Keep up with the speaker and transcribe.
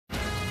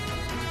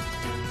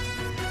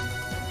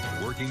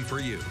working for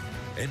you.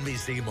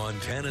 NBC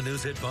Montana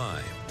News at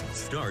 5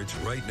 starts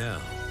right now.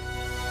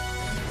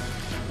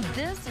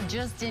 This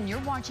just in, you're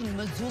watching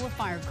Missoula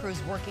fire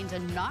crews working to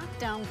knock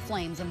down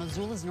flames on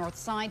Missoula's north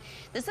side.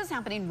 This is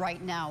happening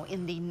right now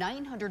in the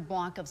 900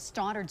 block of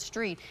Stoddard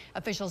Street.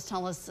 Officials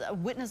tell us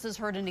witnesses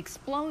heard an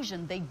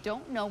explosion. They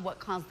don't know what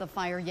caused the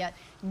fire yet.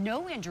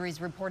 No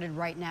injuries reported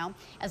right now.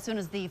 As soon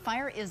as the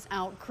fire is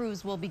out,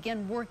 crews will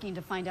begin working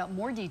to find out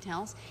more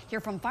details.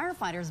 Hear from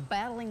firefighters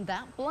battling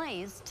that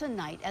blaze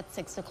tonight at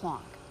 6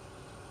 o'clock.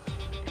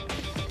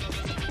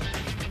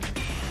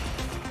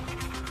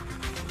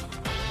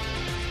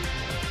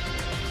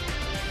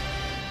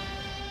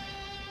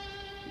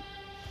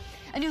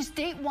 A new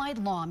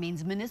statewide law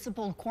means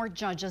municipal court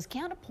judges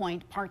can't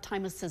appoint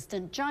part-time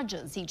assistant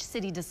judges. Each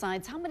city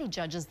decides how many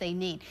judges they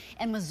need.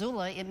 In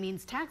Missoula, it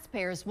means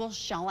taxpayers will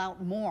shell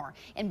out more.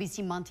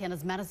 NBC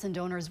Montana's Madison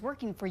Donor is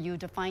working for you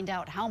to find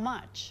out how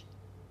much.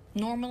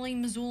 Normally,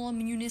 Missoula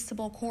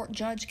Municipal Court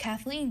Judge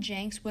Kathleen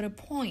Jenks would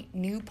appoint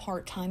new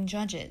part-time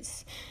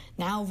judges.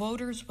 Now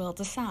voters will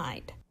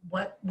decide.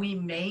 What we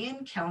may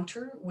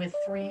encounter with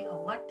 3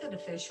 elected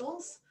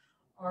officials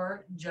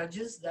are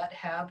judges that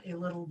have a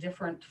little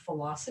different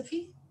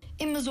philosophy.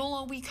 In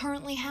Missoula, we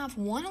currently have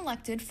 1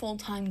 elected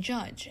full-time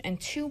judge and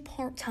 2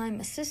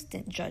 part-time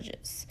assistant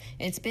judges.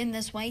 It's been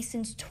this way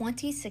since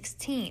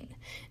 2016.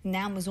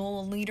 Now Missoula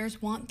leaders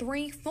want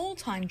 3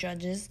 full-time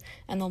judges,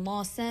 and the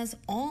law says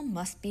all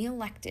must be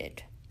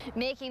elected.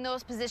 Making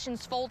those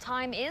positions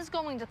full-time is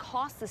going to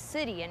cost the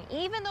city, and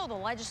even though the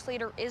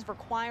legislator is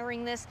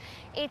requiring this,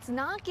 it's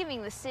not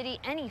giving the city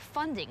any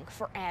funding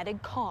for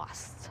added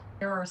costs.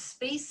 There are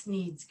space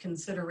needs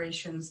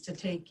considerations to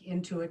take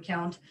into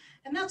account,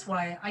 and that's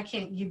why I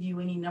can't give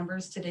you any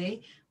numbers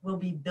today. We'll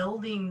be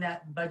building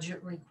that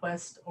budget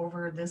request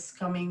over this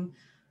coming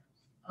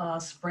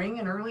spring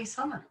and early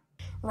summer.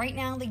 Right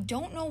now, they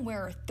don't know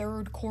where a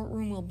 3rd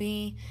courtroom will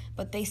be,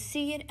 but they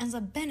see it as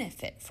a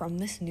benefit from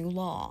this new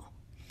law.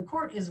 The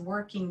court is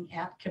working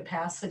at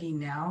capacity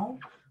now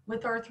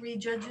with our 3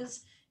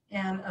 judges,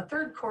 and a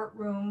 3rd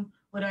courtroom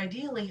would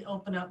ideally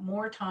open up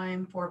more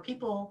time for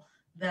people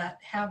that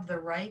have the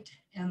right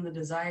and the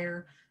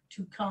desire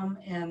to come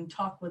and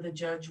talk with a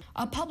judge.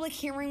 A public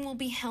hearing will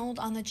be held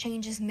on the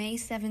changes May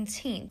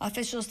 17th.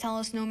 Officials tell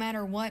us no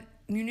matter what,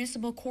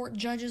 municipal court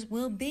judges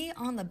will be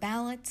on the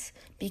ballots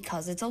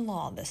because it's a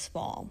law this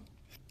fall.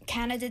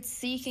 Candidates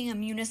seeking a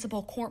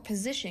municipal court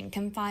position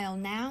can file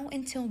now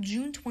until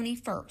June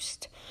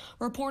 21st.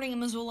 Reporting in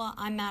Missoula,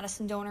 I'm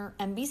Madison Donor,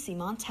 NBC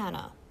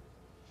Montana.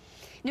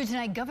 New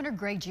tonight, Governor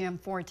Greg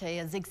Gianforte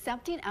is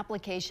accepting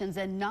applications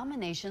and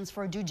nominations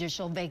for a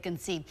judicial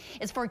vacancy.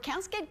 It's for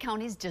Cascade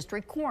County's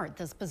District Court.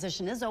 This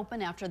position is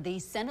open after the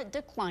Senate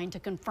declined to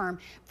confirm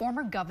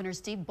former Governor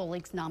Steve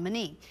Bullock's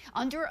nominee.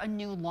 Under a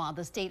new law,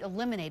 the state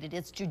eliminated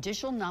its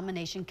Judicial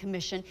Nomination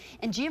Commission,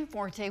 and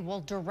Gianforte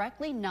will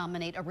directly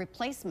nominate a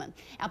replacement.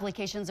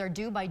 Applications are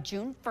due by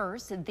June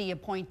 1st. The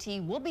appointee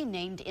will be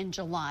named in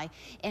July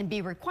and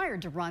be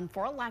required to run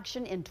for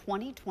election in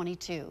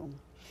 2022.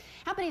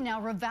 Happening now,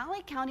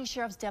 Ravalli County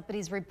Sheriff's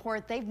deputies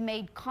report they've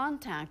made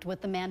contact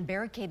with the man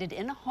barricaded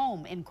in a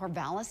home in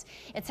Corvallis.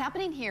 It's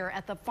happening here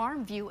at the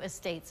Farmview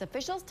Estates.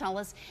 Officials tell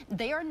us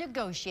they are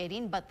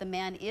negotiating, but the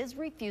man is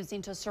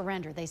refusing to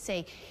surrender. They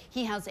say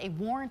he has a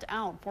warrant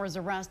out for his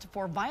arrest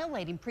for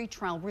violating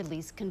pretrial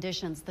release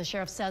conditions. The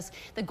sheriff says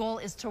the goal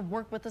is to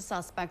work with the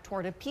suspect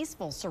toward a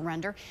peaceful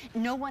surrender.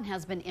 No one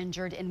has been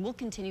injured, and will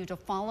continue to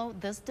follow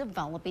this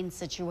developing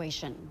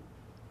situation.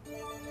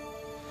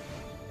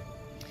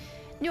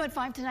 New at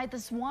 5 tonight, the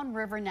Swan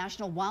River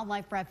National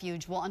Wildlife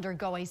Refuge will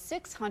undergo a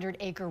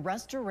 600-acre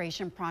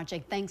restoration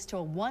project thanks to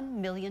a $1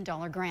 million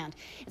grant.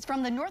 It's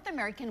from the North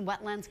American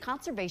Wetlands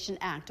Conservation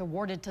Act,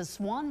 awarded to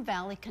Swan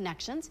Valley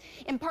Connections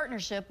in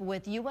partnership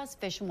with U.S.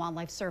 Fish and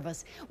Wildlife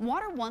Service.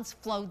 Water once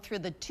flowed through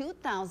the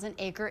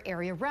 2,000-acre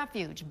area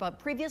refuge, but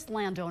previous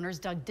landowners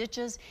dug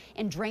ditches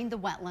and drained the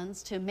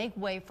wetlands to make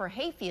way for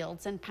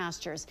hayfields and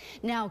pastures.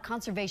 Now,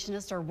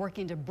 conservationists are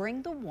working to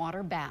bring the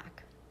water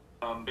back.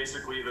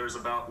 Basically, there's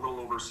about a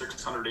little over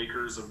 600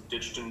 acres of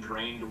ditched and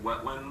drained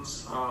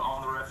wetlands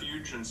on the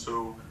refuge, and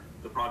so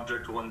the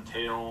project will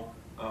entail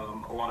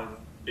a lot of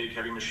big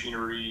heavy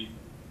machinery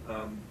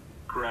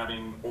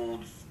grabbing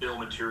old fill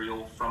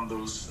material from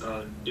those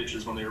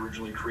ditches when they were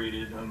originally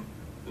created.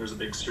 There's a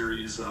big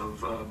series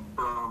of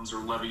berms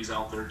or levees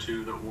out there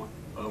too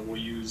that will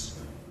use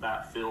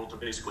that fill to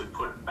basically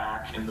put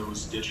back in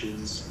those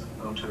ditches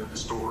to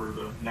restore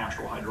the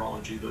natural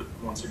hydrology that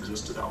once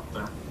existed out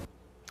there.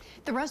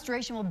 The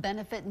restoration will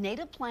benefit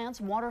native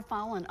plants,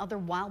 waterfowl, and other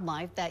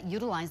wildlife that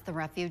utilize the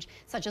refuge,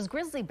 such as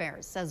grizzly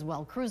bears, as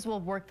well. Crews will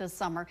work this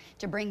summer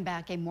to bring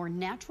back a more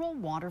natural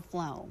water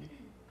flow.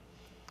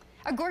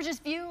 A gorgeous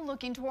view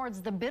looking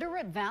towards the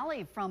Bitterroot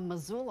Valley from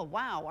Missoula.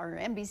 Wow, our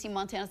NBC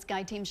Montana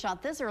Sky team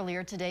shot this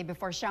earlier today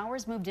before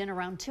showers moved in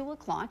around 2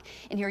 o'clock.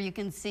 And here you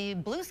can see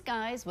blue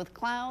skies with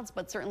clouds,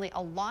 but certainly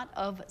a lot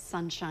of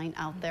sunshine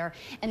out there.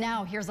 And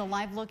now here's a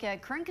live look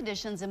at current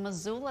conditions in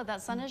Missoula.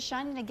 That sun is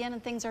shining again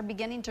and things are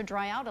beginning to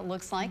dry out, it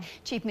looks like.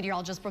 Chief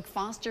Meteorologist Brooke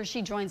Foster,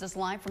 she joins us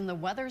live from the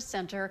Weather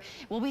Center.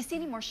 Will we see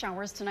any more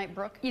showers tonight,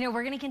 Brooke? You know,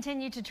 we're going to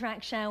continue to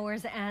track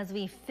showers as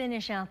we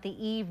finish out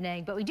the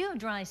evening, but we do have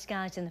dry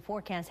skies in the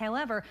forecast.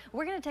 However,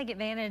 we're going to take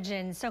advantage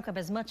and soak up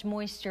as much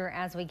moisture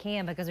as we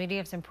can because we do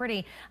have some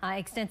pretty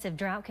extensive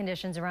drought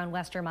conditions around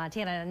western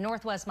Montana and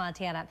northwest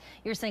Montana.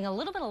 You're seeing a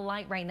little bit of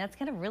light rain. That's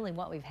kind of really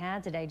what we've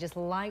had today, just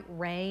light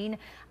rain,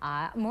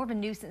 more of a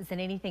nuisance than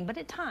anything. But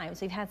at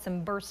times we've had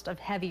some bursts of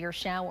heavier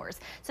showers.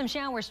 Some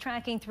showers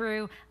tracking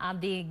through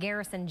the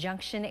Garrison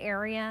Junction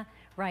area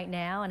right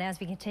now, and as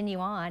we continue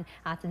on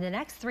to the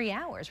next 3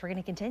 hours, we're going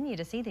to continue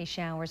to see these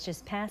showers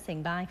just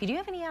passing by. If you do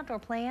have any outdoor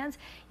plans,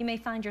 you may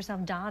find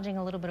yourself dodging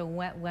a little bit of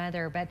wet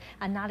weather, but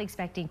I'm not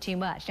expecting too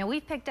much. Now,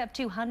 we've picked up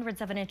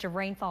 2/100 of an inch of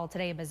rainfall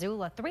today in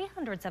Missoula,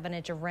 3/100 of an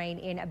inch of rain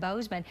in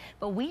Bozeman,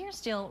 but we are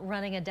still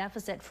running a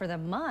deficit for the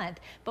month,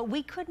 but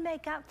we could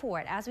make up for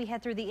it. As we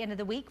head through the end of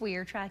the week, we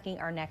are tracking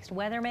our next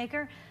weather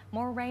maker,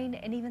 more rain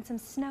and even some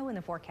snow in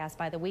the forecast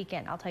by the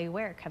weekend. I'll tell you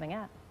where coming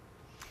up.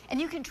 And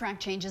you can track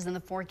changes in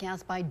the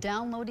forecast by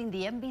downloading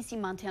the NBC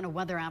Montana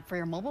weather app for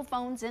your mobile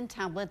phones and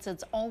tablets.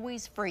 It's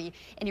always free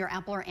in your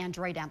Apple or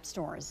Android app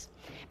stores.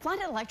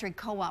 Flathead Electric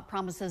Co-op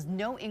promises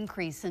no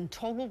increase in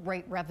total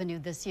rate revenue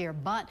this year,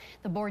 but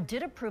the board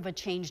did approve a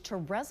change to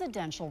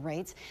residential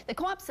rates. The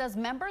co-op says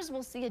members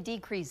will see a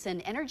decrease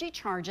in energy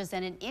charges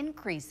and an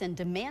increase in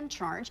demand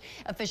charge.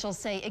 Officials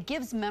say it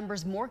gives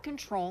members more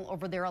control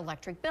over their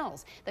electric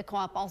bills. The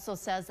co-op also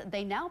says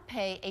they now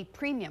pay a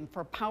premium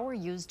for power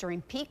used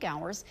during peak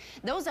hours.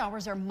 Those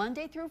hours are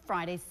Monday through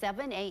Friday,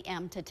 7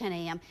 a.m. to 10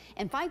 a.m.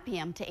 and 5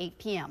 p.m. to 8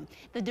 p.m.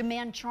 The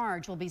demand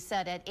charge will be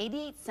set at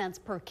 88 cents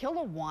per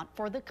kilowatt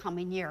for the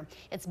coming year.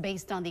 It's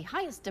based on the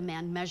highest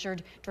demand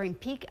measured during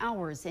peak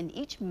hours in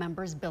each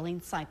member's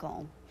billing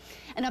cycle.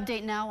 An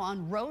update now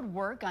on road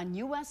work on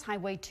U.S.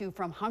 Highway 2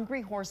 from Hungry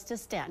Horse to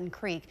Stanton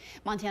Creek.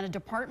 Montana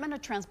Department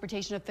of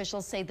Transportation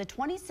officials say the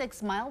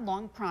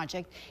 26-mile-long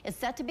project is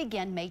set to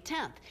begin May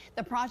 10th.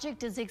 The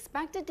project is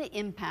expected to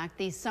impact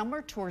the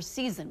summer tour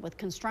season, with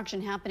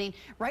construction happening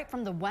right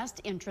from the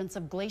west entrance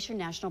of Glacier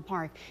National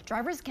Park.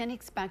 Drivers can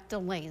expect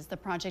delays. The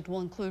project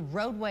will include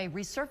roadway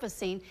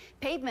resurfacing,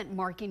 pavement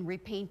marking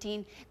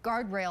repainting,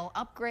 guardrail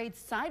upgrades,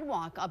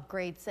 sidewalk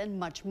upgrades, and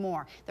much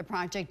more. The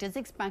project is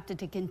expected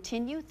to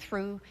continue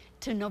through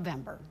to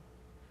November.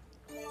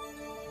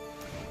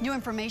 New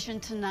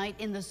information tonight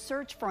in the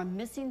search for a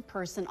missing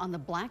person on the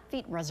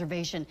Blackfeet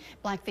Reservation.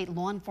 Blackfeet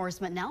law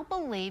enforcement now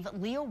believe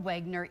Leo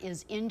Wagner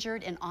is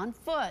injured and on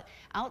foot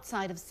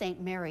outside of St.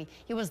 Mary.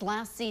 He was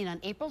last seen on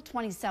April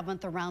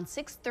 27th around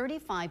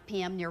 6:35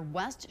 p.m. near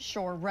West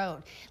Shore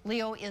Road.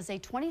 Leo is a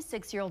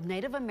 26-year-old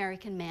Native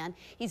American man.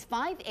 He's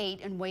 5'8"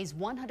 and weighs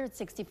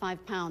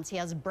 165 pounds. He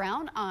has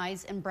brown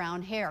eyes and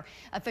brown hair.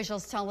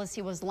 Officials tell us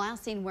he was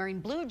last seen wearing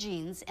blue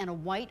jeans and a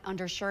white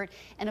undershirt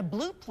and a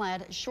blue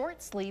plaid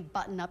short sleeve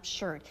button-up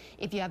shirt.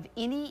 If you have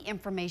any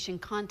information,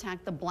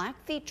 contact the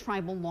Blackfeet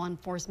Tribal Law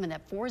Enforcement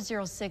at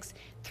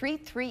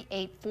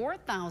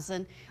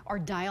 406-338-4000 or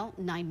dial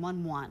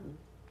 911.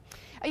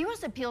 A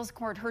U.S. appeals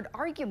court heard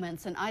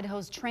arguments in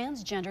Idaho's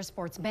transgender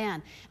sports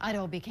ban.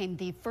 Idaho became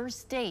the first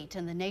state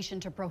in the nation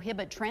to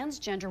prohibit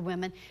transgender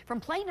women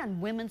from playing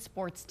on women's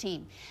sports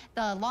teams.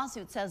 The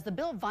lawsuit says the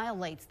bill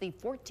violates the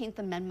 14th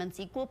Amendment's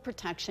Equal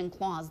Protection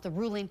Clause. The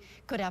ruling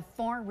could have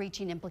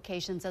far-reaching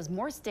implications as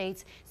more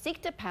states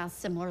seek to pass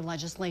similar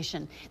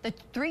legislation. The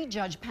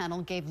 3-judge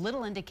panel gave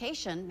little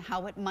indication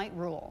how it might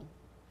rule.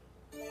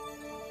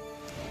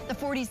 The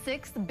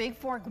 46th Big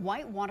Fork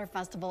Whitewater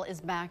Festival is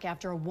back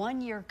after a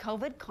 1-year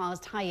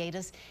COVID-caused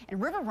hiatus,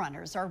 and river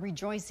runners are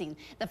rejoicing.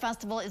 The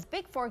festival is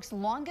Big Fork's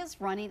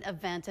longest-running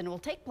event and will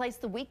take place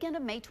the weekend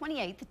of May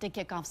 28th to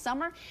kick off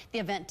summer. The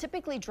event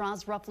typically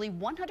draws roughly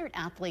 100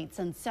 athletes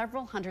and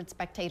several hundred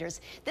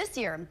spectators. This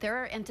year,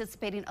 they're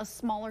anticipating a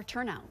smaller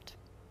turnout.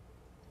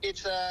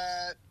 It's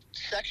a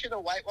section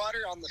of whitewater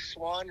on the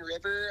Swan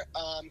River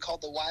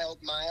called the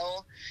Wild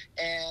Mile,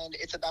 and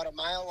it's about a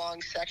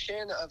mile-long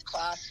section of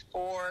Class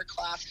 4,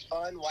 Class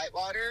Fun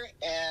whitewater,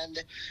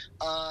 and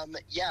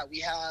yeah, we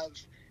have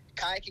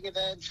kayaking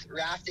events,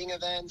 rafting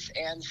events,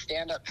 and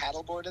stand-up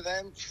paddleboard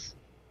events.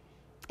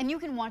 And you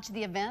can watch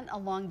the event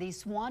along the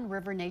Swan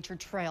River Nature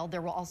Trail.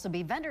 There will also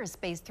be vendors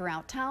spaced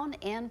throughout town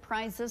and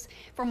prizes.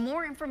 For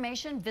more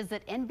information,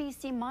 visit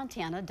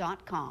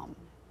NBCMontana.com.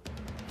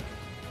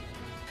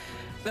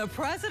 The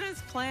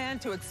president's plan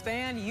to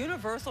expand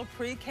universal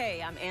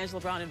pre-K. I'm Angela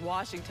Brown in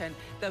Washington.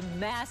 The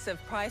massive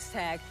price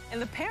tag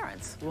and the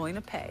parents willing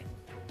to pay.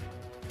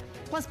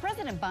 Plus,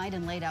 President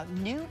Biden laid out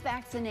new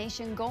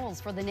vaccination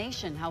goals for the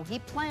nation, how he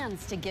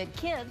plans to get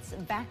kids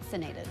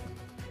vaccinated.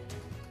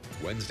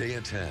 Wednesday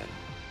at 10,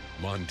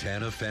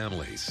 Montana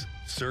families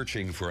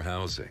searching for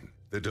housing.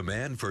 The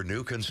demand for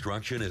new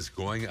construction is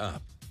going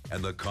up.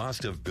 and the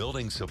cost of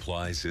building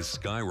supplies is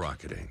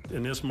skyrocketing.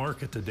 In this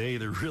market today,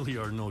 there really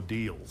are no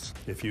deals.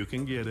 If you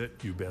can get it,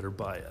 you better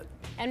buy it.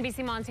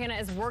 NBC Montana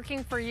is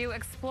working for you,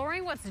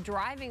 exploring what's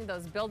driving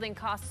those building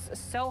costs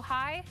so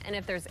high and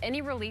if there's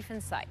any relief in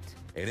sight.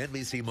 An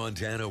NBC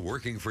Montana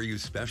Working for You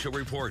special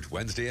report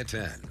Wednesday at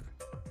 10.